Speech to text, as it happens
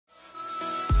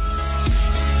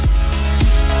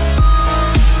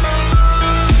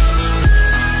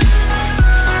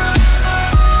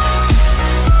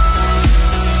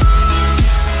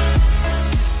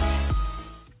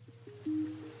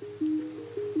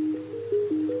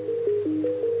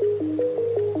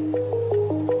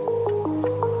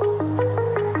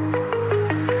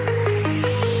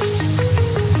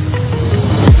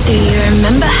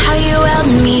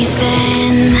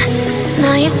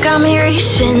got me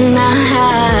reaching out.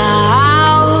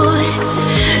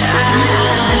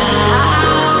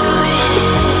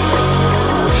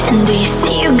 And do you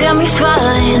see you got me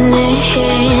falling in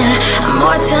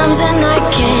more times than I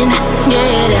can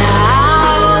get out.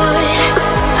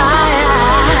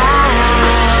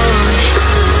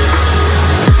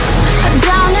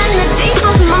 Down in the deep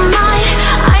of my mind,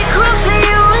 I crawl for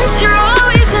you and you're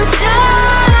always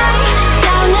inside.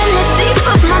 Down in the deep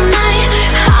of my mind,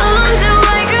 how long do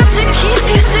I got to keep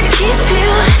you, to keep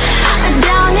you?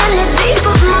 Down in the deep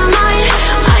of my mind,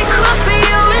 I crawl for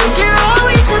you and you're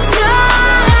always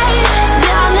inside.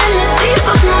 Down in the deep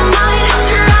of my mind,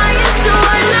 trying so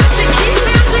hard not to keep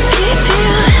you, to keep you.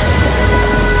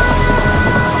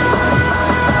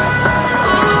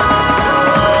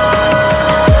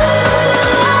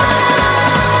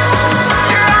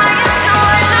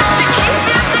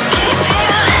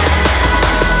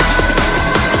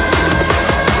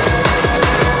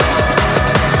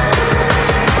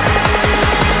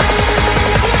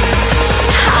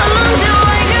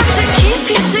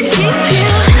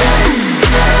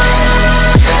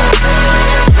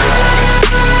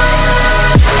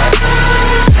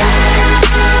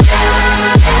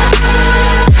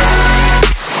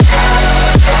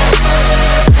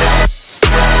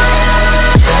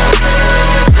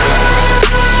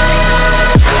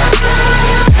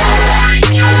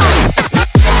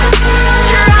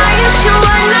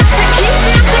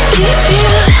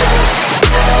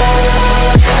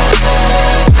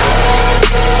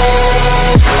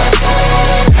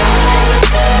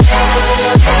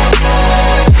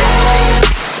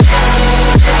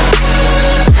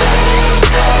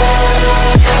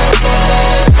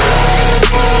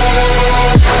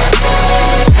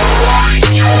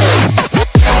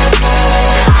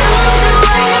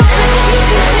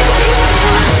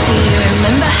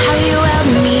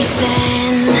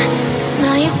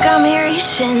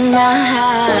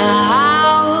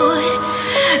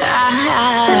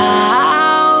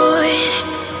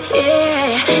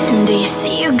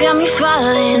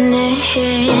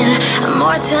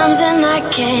 Times and I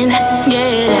can't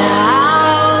get out.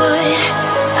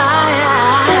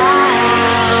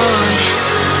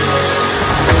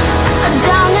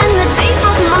 Down in the deep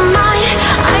of my mind,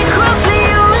 I crawl for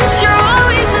you and you're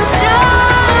always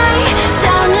inside.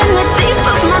 Down in the deep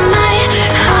of my mind,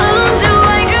 how long do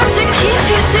I got to keep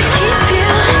you, to keep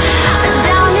you?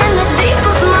 Down in the deep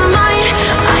of my mind,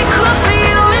 I crawl for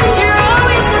you and you're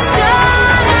always inside.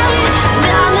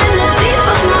 Down in the deep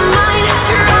of my mind,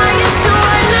 trying so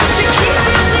hard not to keep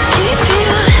you, to keep you.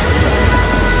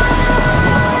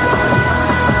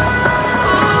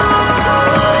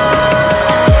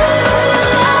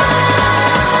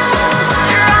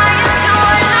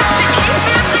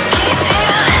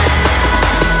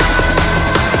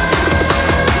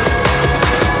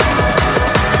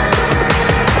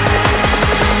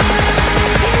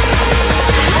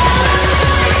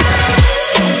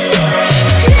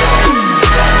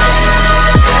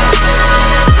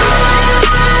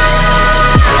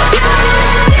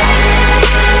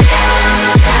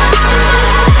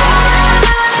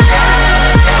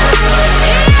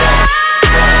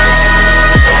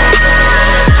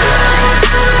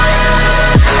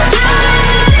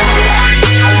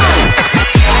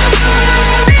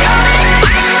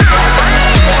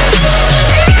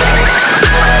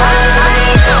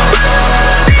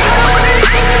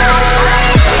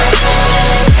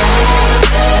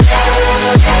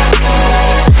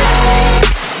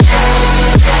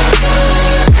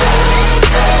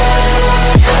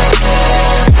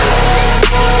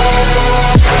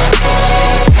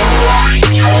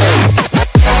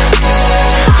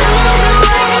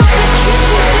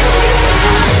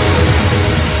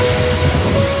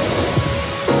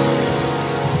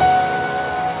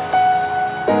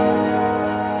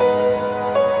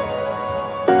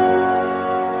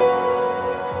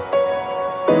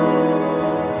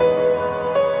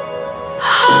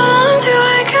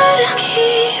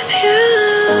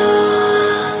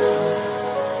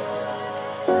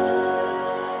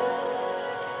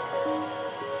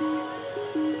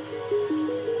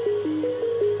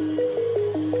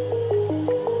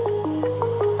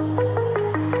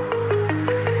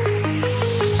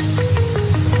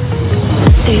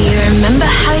 Do you remember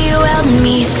how you held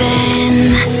me then?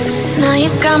 Now you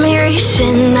got me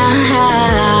reaching out.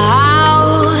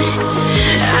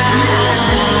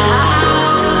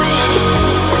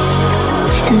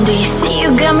 And do you see you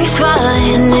got me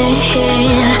falling in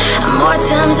more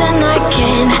times than I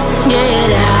can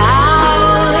get out.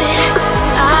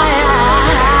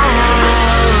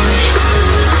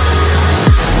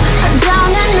 Down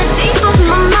in the deep of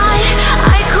my mind,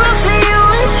 I crawl for you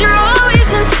and you're always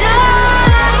inside.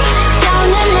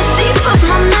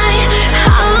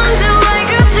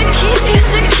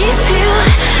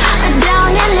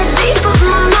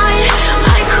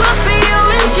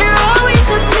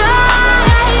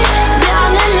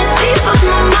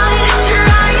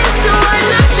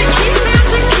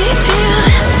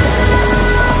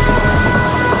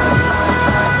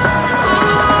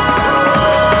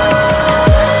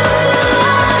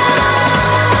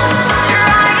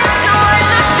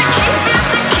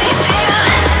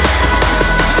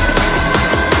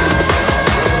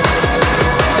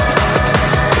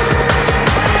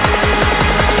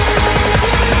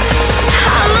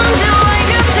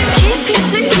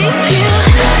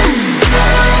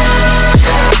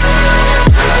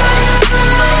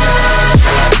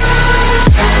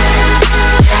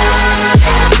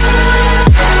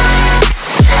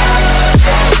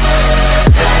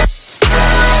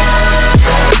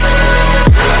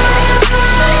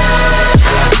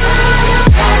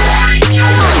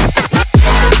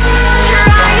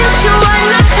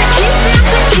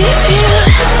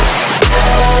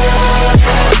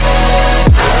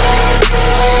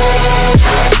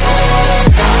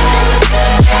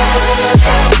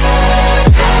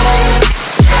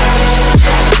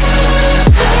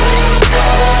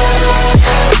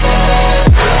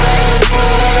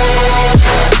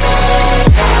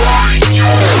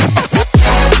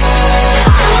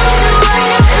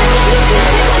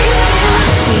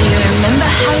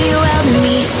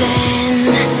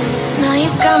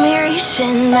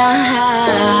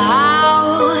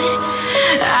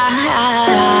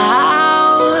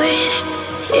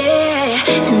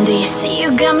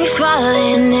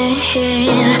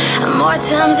 in more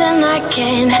times than I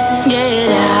can get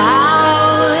out.